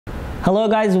Hello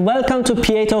guys, welcome to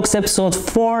PA Talks episode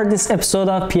 4. This episode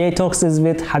of PA Talks is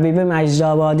with Habibeh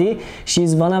Madjdabadi.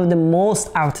 She's one of the most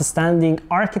outstanding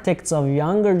architects of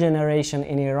younger generation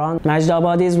in Iran.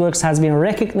 Madjdabadi's works has been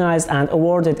recognized and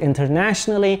awarded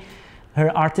internationally. Her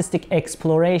artistic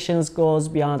explorations goes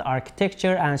beyond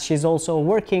architecture, and she's also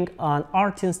working on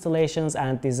art installations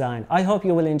and design. I hope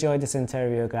you will enjoy this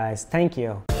interview, guys. Thank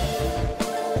you.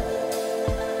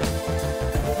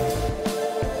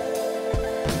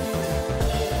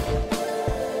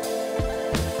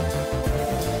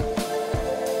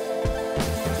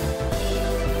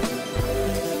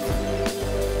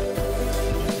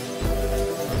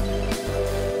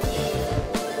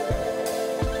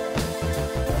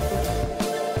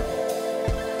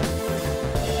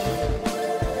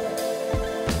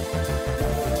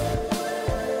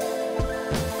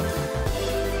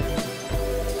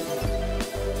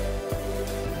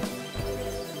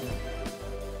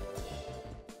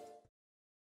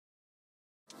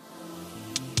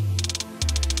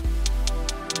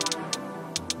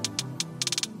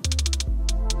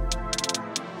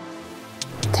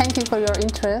 Thank you for your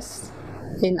interest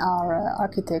in our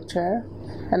architecture,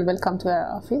 and welcome to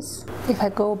our office. If I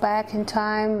go back in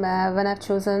time when I've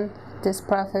chosen this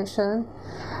profession,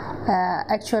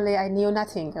 actually I knew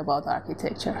nothing about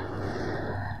architecture,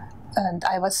 and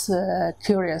I was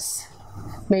curious.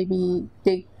 Maybe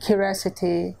the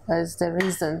curiosity was the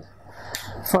reason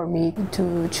for me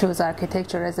to choose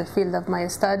architecture as a field of my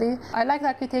study. I liked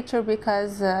architecture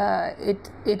because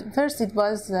first it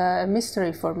was a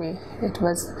mystery for me. It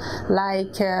was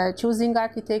like choosing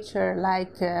architecture,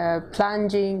 like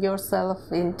plunging yourself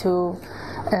into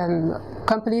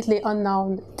completely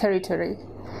unknown territory,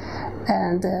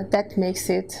 and that makes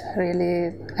it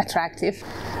really attractive.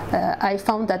 I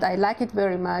found that I like it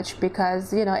very much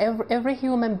because, you know, every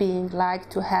human being likes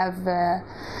to have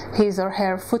his or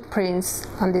her footprints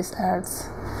on this earth,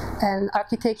 and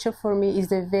architecture for me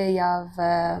is a way of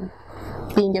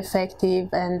being effective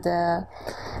and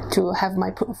to have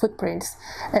my footprints.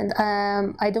 And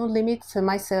I don't limit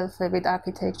myself with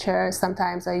architecture.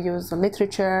 Sometimes I use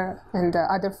literature and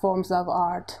other forms of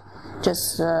art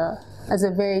just as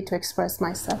a way to express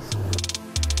myself.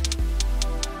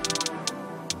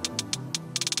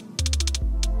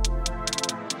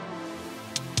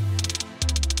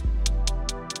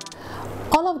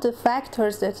 All of the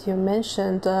factors that you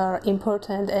mentioned are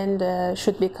important and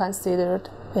should be considered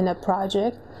in a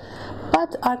project,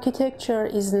 but architecture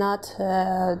is not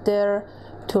there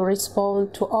to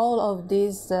respond to all of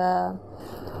these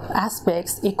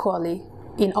aspects equally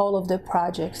in all of the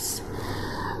projects.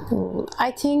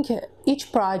 I think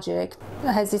each project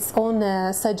has its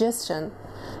own suggestion.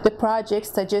 The project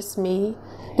suggests me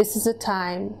this is a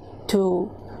time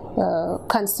to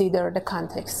consider the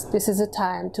context. This is a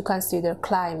time to consider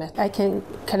climate. I can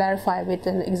clarify with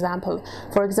an example.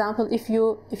 For example, if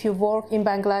you work in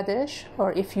Bangladesh,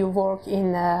 or if you work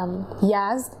in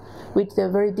Yazd with the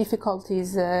very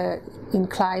difficulties in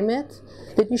climate,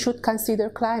 then you should consider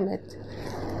climate.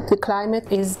 The climate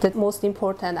is the most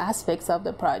important aspects of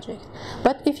the project.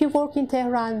 But if you work in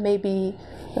Tehran, maybe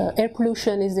air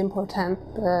pollution is important,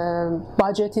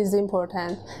 budget is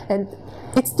important, and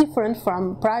it's different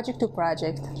from project to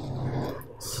project.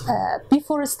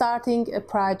 Before starting a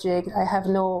project, I have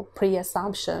no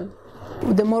pre-assumption.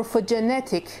 The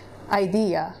morphogenetic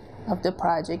idea of the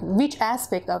project, which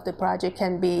aspect of the project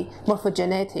can be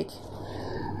morphogenetic.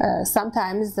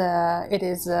 Sometimes it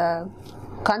is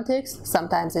context,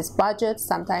 sometimes it's budget,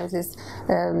 sometimes it's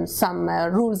some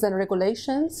rules and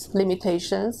regulations,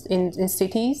 limitations in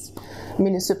cities,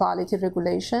 municipality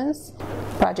regulations.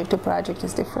 Project to project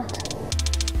is different.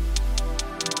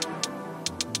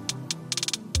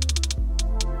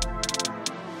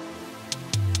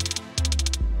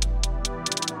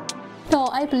 No,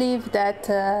 I believe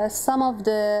that some of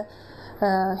the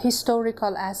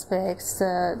historical aspects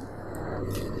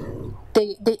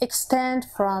they extend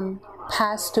from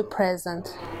past to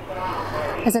present.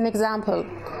 As an example,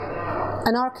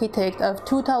 an architect of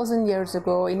 2000 years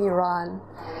ago in Iran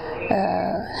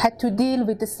had to deal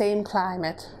with the same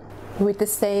climate, with the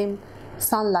same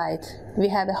sunlight. We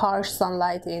have a harsh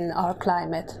sunlight in our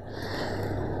climate.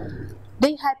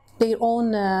 They had their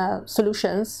own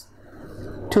solutions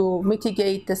to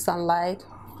mitigate the sunlight.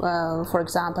 For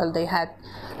example, they had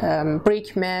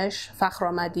brick mesh,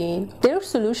 Fakhramadin. Their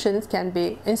solutions can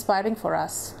be inspiring for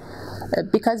us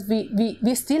because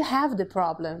we still have the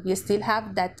problem. We still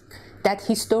have that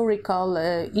historical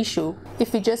issue.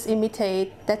 If we just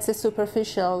imitate, that's a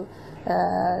superficial,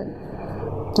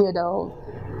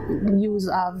 use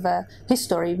of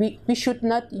history. We should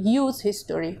not use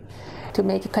history to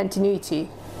make a continuity.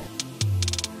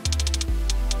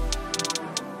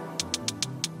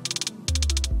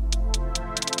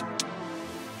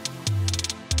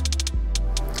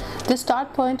 The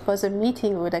start point was a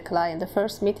meeting with a client, the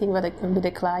first meeting with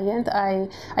a client. I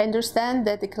understand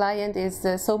that the client is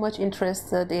so much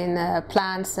interested in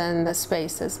plants and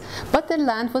spaces, but the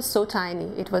land was so tiny.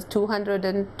 It was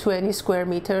 220 square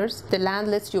meters. The land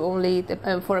lets you only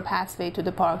for a pathway to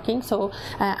the parking. So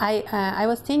I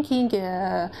was thinking,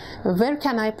 where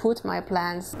can I put my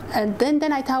plants? And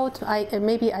then I thought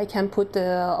maybe I can put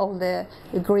all the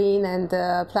green and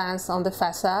plants on the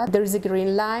facade. There is a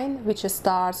green line which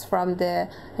starts from the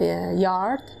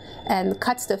yard and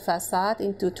cuts the facade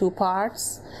into two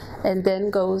parts and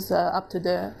then goes up to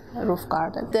the roof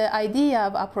garden. The idea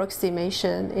of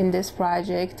approximation in this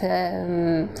project,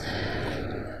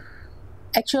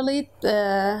 actually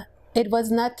it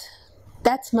was not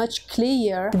that much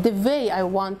clear the way I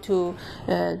want to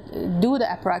do the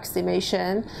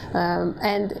approximation,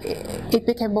 and it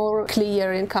became more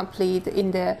clear and complete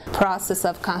in the process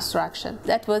of construction.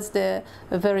 That was the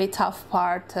very tough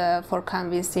part for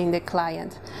convincing the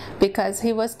client, because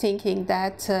he was thinking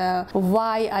that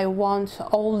why I want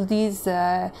all these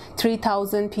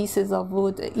 3,000 pieces of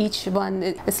wood, each one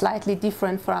is slightly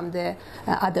different from the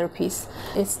other piece.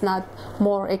 It's not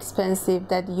more expensive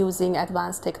than using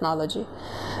advanced technology.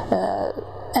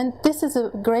 And this is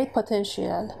a great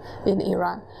potential in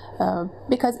Iran,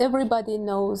 because everybody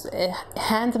knows a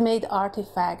handmade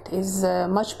artifact is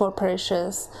much more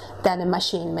precious than a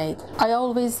machine-made. I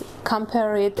always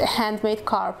compare it a handmade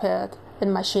carpet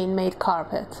and machine-made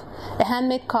carpet. A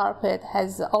handmade carpet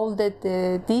has all the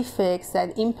defects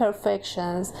and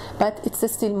imperfections, but it's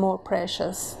still more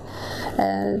precious.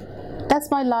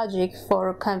 That's my logic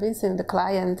for convincing the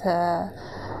client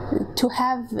to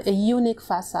have a unique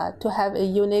facade, to have a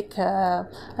unique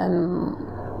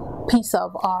piece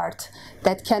of art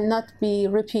that cannot be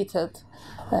repeated,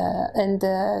 and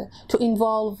to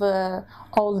involve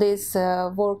all these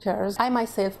workers. I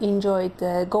myself enjoyed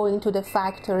going to the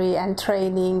factory and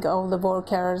training all the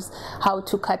workers how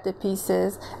to cut the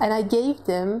pieces, and I gave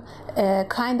them a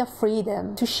kind of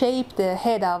freedom to shape the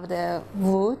head of the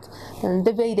wood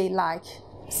the way they like.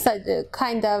 Such a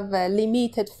kind of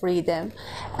limited freedom,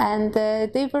 and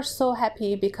they were so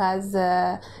happy because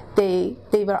they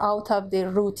were out of their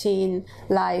routine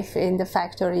life in the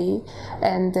factory,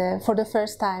 and for the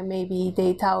first time maybe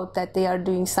they thought that they are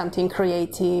doing something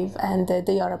creative, and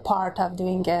they are a part of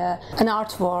doing an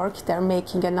artwork. They're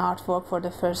making an artwork for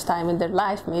the first time in their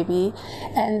life maybe,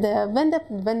 and when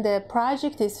the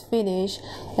project is finished,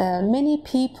 many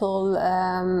people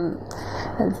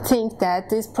think that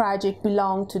this project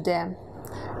belongs to them,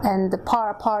 and the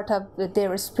part of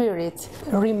their spirit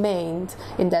remained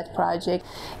in that project.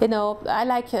 You know, I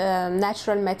like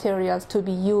natural materials to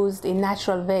be used in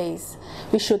natural ways.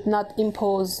 We should not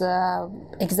impose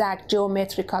exact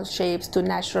geometrical shapes to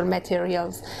natural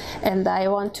materials. And I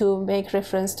want to make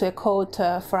reference to a quote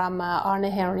from Arne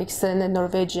Henriksen, a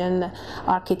Norwegian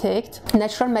architect.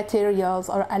 Natural materials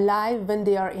are alive when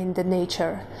they are in the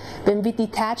nature. When we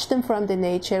detach them from the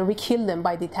nature, we kill them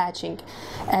by detaching.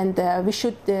 And we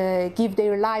should give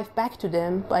their life back to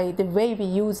them by the way we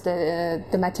use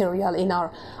the material in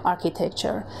our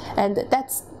architecture. And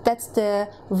that's the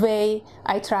way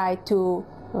I try to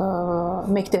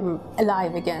make them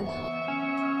alive again.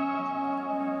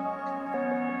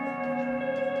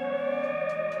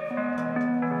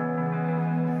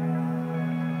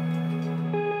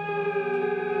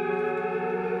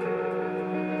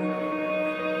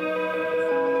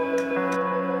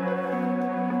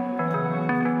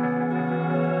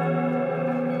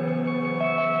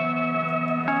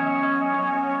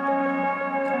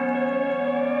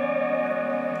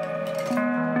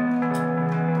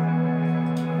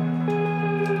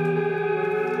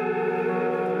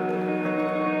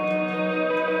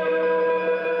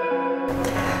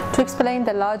 To explain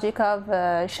the logic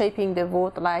of shaping the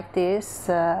wood like this,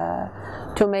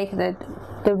 to make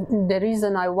the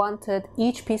reason I wanted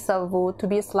each piece of wood to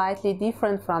be slightly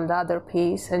different from the other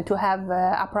piece and to have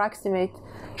approximate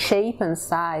shape and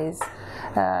size,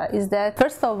 is that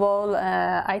first of all,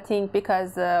 I think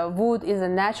because wood is a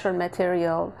natural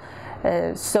material,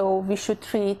 so we should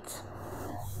treat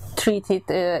it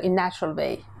in natural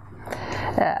way.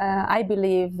 I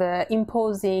believe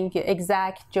imposing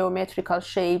exact geometrical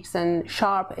shapes and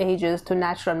sharp edges to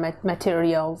natural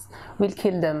materials will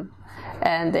kill them,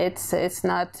 and it's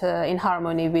not in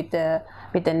harmony with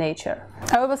the nature.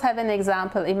 I always have an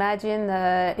example. Imagine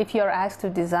if you are asked to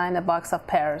design a box of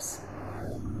pears.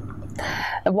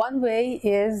 One way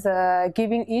is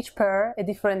giving each pear a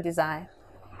different design.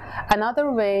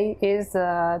 Another way is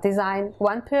design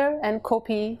one pear and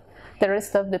copy the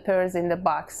rest of the pears in the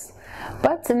box.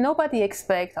 But nobody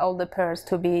expects all the pears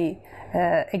to be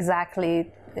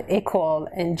exactly equal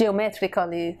and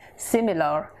geometrically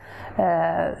similar.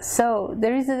 So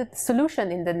there is a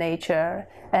solution in the nature,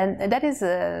 and that is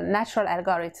a natural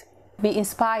algorithm. We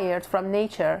inspired from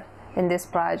nature in this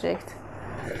project.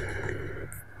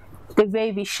 The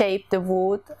way we shape the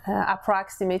wood,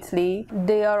 approximately,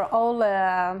 they are all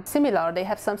similar. They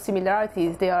have some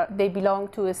similarities. They belong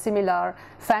to a similar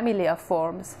family of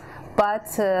forms, but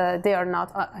they are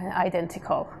not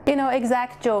identical. You know,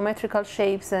 exact geometrical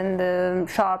shapes and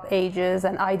sharp edges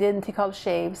and identical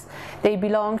shapes, they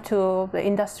belong to the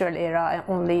industrial era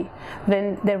only,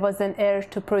 when there was an urge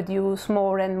to produce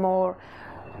more and more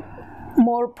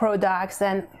products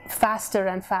and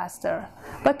faster.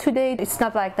 But today it's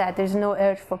not like that. There's no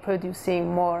urge for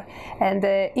producing more, and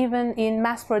even in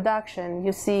mass production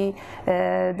you see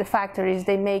the factories,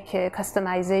 they make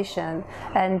customization,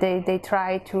 and they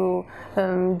try to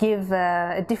give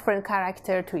a different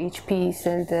character to each piece,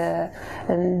 and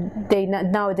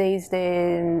nowadays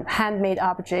the handmade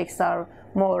objects are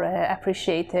more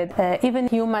appreciated. Even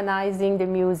humanizing the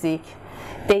music,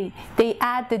 they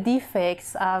add the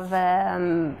defects of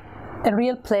a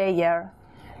real player,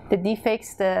 the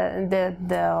defects,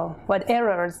 what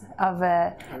errors of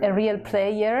a real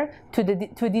player to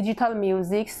digital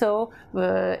music, so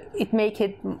it make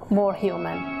it more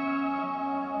human.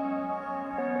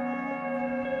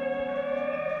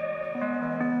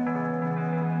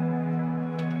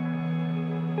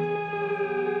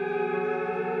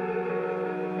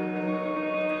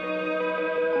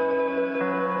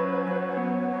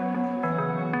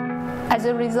 As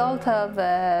a result of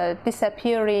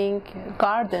disappearing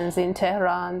gardens in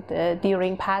Tehran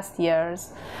during past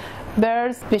years,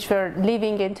 birds which were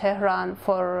living in Tehran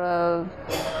for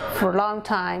a long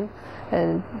time,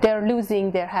 they're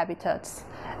losing their habitats.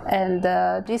 And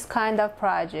this kind of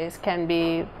projects can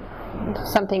be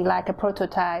something like a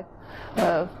prototype,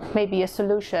 maybe a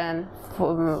solution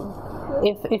for,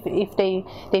 if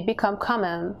they become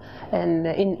common and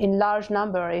in large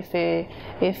number.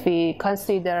 If we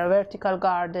consider vertical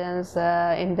gardens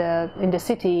in the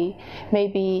city,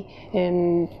 maybe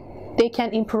they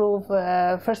can improve,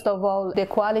 first of all, the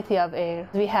quality of air.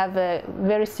 We have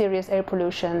very serious air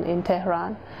pollution in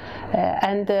Tehran,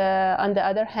 and on the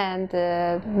other hand,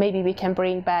 maybe we can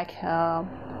bring back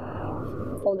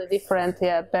all the different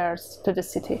birds to the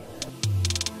city.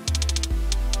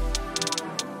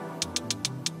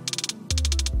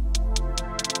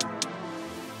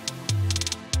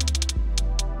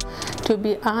 To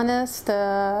be honest,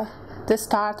 the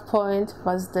start point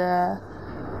was the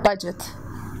budget.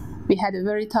 We had a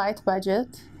very tight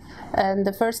budget, and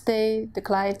the first day the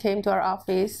client came to our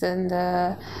office, and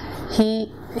he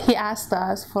asked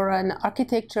us for an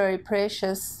architecturally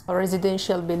precious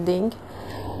residential building,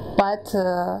 but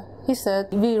he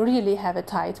said we really have a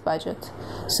tight budget,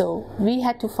 so we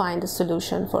had to find a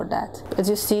solution for that. As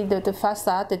you see, the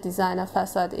facade, the design of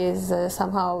facade is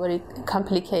somehow very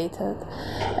complicated,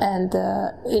 and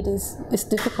it's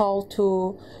difficult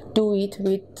to do it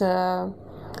with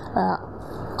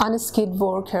unskilled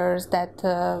workers that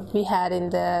we had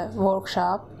in the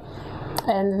workshop,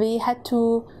 and we had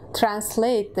to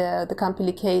translate the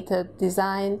complicated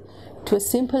design to a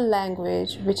simple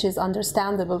language which is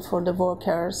understandable for the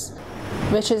workers,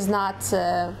 which is not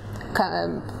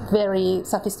very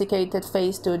sophisticated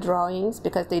phase 2 drawings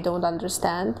because they don't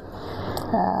understand.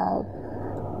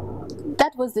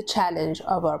 That was the challenge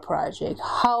of our project,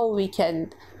 how we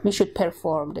should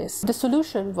perform this. The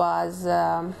solution was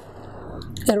a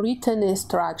written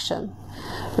instruction.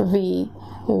 We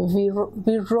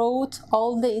wrote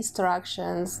all the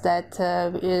instructions that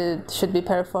should be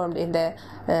performed in the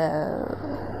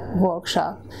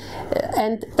workshop,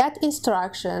 and that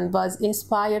instruction was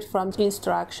inspired from the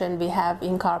instruction we have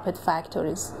in carpet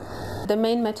factories. The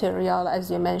main material,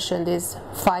 as you mentioned, is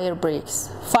fire bricks.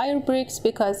 Fire bricks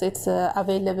because it's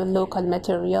available local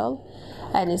material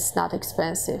and it's not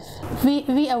expensive.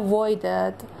 We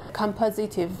avoided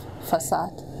compositive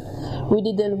facade. We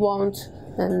didn't want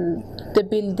the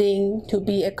building to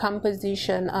be a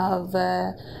composition of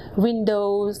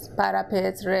windows,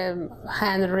 parapets,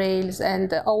 handrails,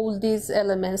 and all these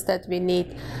elements that we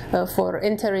need for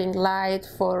entering light,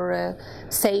 for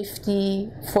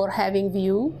safety, for having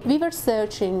view. We were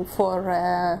searching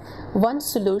for one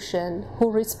solution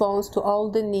who responds to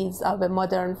all the needs of a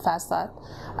modern facade,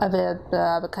 of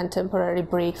a contemporary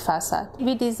brick facade.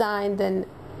 We designed an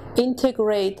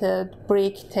integrated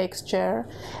brick texture,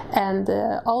 and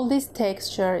all this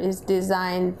texture is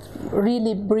designed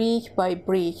really brick by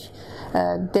brick.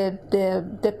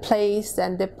 The place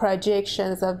and the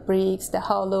projections of bricks, the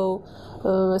hollow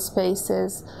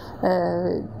spaces,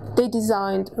 they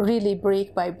designed really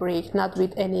brick by brick, not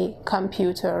with any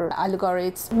computer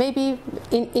algorithms.Maybe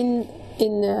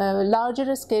in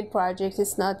larger scale projects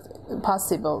it's not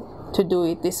possible to do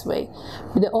it this way.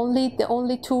 The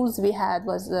only tools we had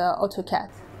was AutoCAD.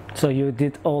 So you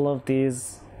did all of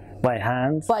these by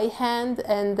hand? By hand,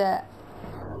 and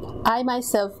I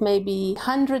myself maybe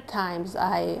 100 times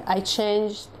I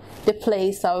changed the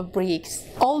place of bricks.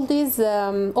 All these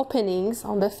openings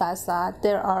on the facade,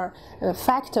 there are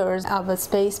factors of a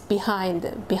space behind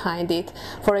it.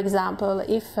 For example,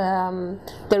 if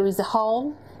there is a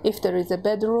hall, if there is a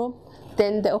bedroom,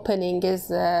 then the opening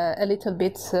is a little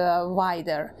bit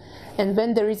wider. And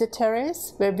when there is a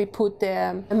terrace where we put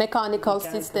the mechanical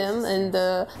system,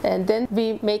 and then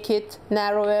we make it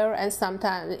narrower, and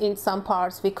sometimes in some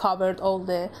parts we covered all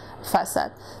the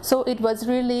facade. So it was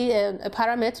really a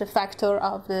parametric factor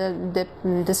of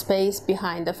the space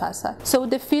behind the facade. So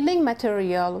the filling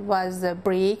material was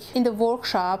brick. In the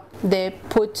workshop they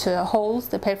put holes,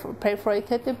 they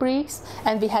perforated the bricks,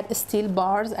 and we had steel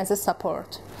bars as a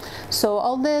support. So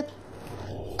all the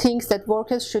things that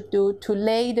workers should do to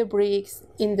lay the bricks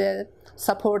in the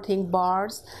supporting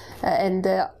bars, and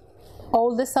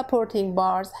all the supporting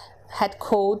bars had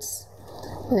codes.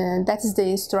 That is the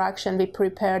instruction we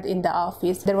prepared in the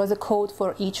office. There was a code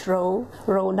for each row,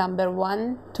 row number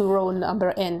 1 to row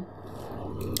number n.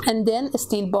 And then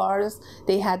steel bars,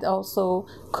 they had also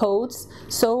codes.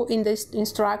 So in this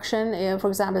instruction, for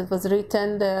example, it was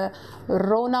written the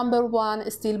row number 1,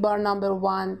 steel bar number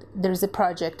 1, there is a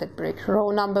projected brick.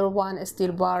 Row number 1,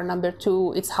 steel bar number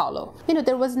 2, it's hollow. You know,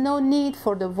 there was no need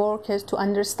for the workers to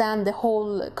understand the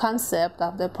whole concept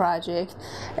of the project,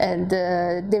 and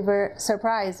they were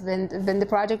surprised when the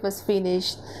project was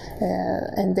finished,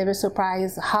 and they were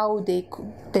surprised how they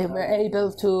were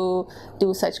able to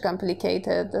do such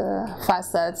complicated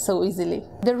facades so easily.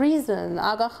 The reason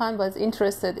Aga Khan was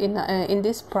interested in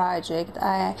this project,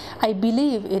 I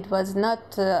believe it was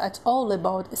not at all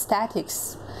about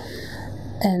aesthetics,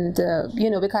 and you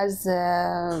know, because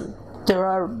there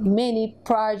are many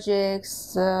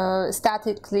projects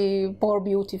aesthetically more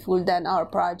beautiful than our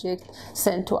project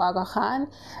sent to Aga Khan,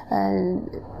 and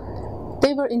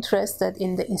they were interested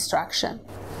in the instruction,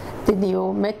 the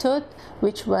new method,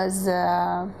 which was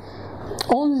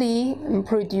only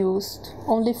produced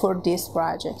only for this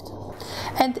project.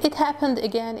 And it happened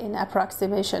again in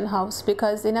Approximation House,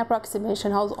 because in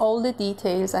Approximation House all the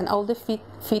details and all the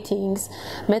fittings,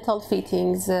 metal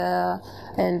fittings,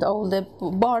 and all the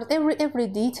bars, every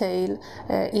detail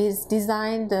is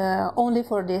designed only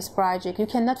for this project. You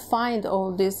cannot find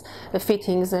all these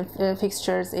fittings and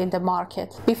fixtures in the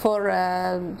market. Before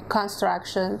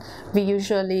construction, we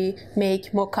usually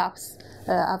make mock-ups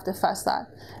of the facade.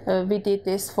 We did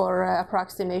this for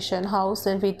Approximation House,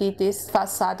 and we did this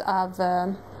facade of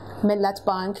Millat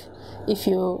Bank. If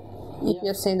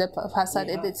you've seen the facade,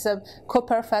 it's a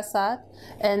copper facade,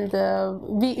 and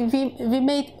we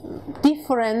made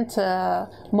different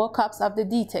mock-ups of the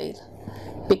detail,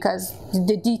 because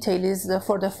the detail is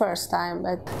for the first time.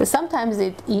 But sometimes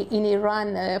in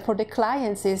Iran, for the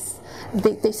clients,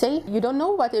 they say, you don't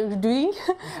know what you're doing,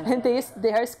 and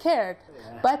they are scared.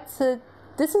 But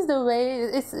this is the way,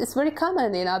 it's very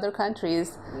common in other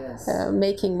countries, yes.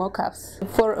 Making mock-ups.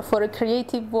 For a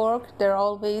creative work, there are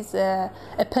always a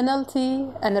penalty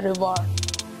and a reward.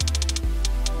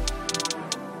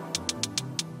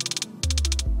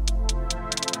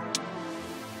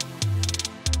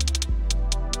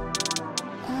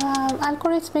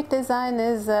 Algorithmic design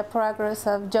is a progress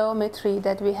of geometry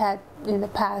that we had in the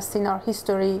past, in our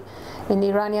history. In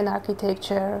Iranian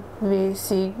architecture, we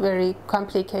see very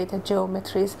complicated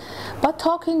geometries. But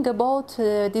talking about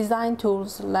design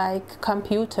tools like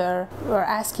computer, or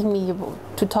asking me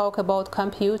to talk about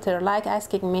computer, like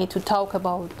asking me to talk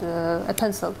about a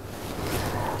pencil,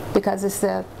 because it's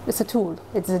a tool,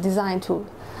 it's a design tool.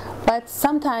 But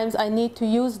sometimes I need to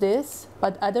use this,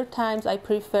 but other times I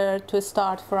prefer to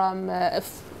start from a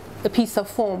piece of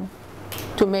foam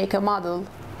to make a model.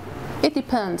 It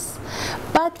depends.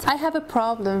 But I have a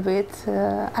problem with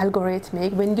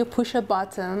algorithmic. When you push a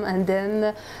button and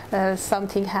then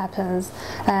something happens,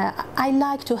 I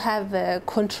like to have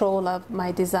control of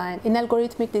my design. In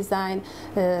algorithmic design,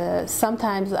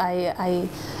 sometimes I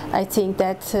think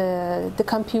that the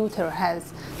computer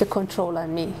has the control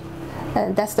on me.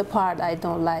 And that's the part I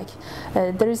don't like.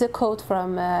 There is a quote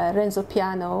from Renzo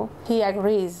Piano. He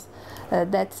agrees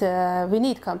that we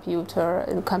need computer,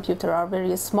 and computer are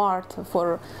very smart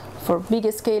for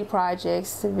bigger scale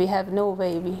projects. We have no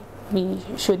way we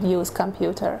should use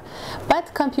computer,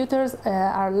 but computers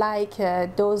are like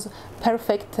those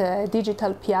perfect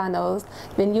digital pianos.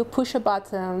 When you push a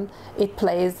button, it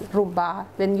plays rumba.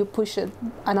 When you push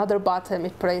another button,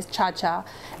 it plays cha-cha.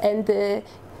 And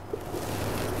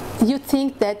you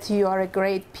think that you are a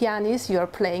great pianist, you are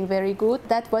playing very good.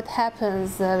 That's what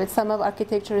happens with some of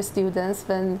architecture students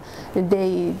when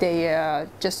they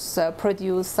just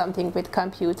produce something with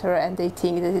computer, and they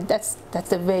think that that's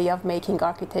the way of making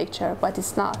architecture, but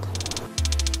it's not.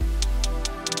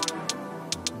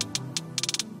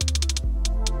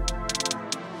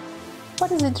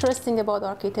 What is interesting about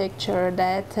architecture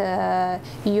that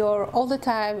you're all the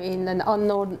time in an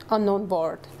unknown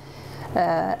world.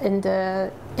 And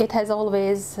it has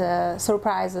always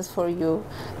surprises for you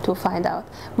to find out.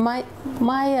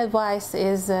 My advice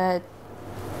is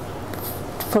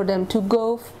for them to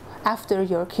go after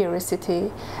your curiosity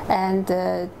and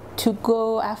to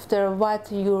go after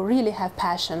what you really have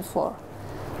passion for.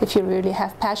 If you really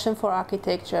have passion for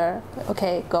architecture,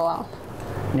 okay, go on.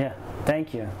 Yeah,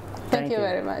 thank you. Thank you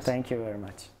very much. Thank you very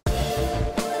much.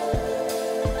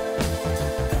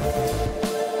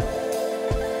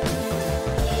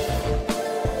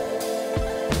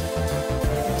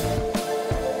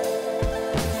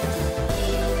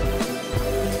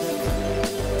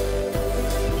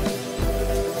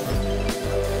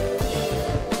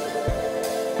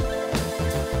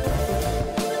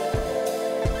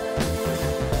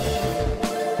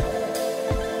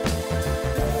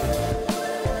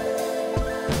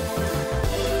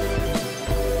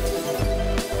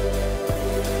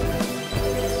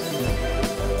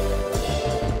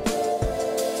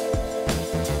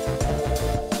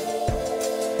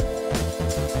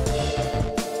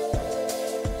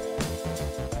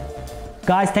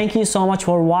 Guys, thank you so much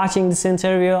for watching this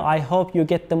interview. I hope you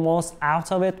get the most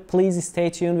out of it. Please stay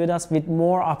tuned with us with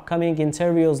more upcoming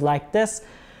interviews like this.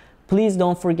 Please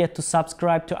don't forget to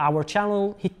subscribe to our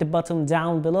channel, hit the button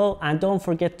down below, and don't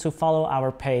forget to follow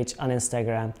our page on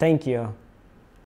Instagram. Thank you.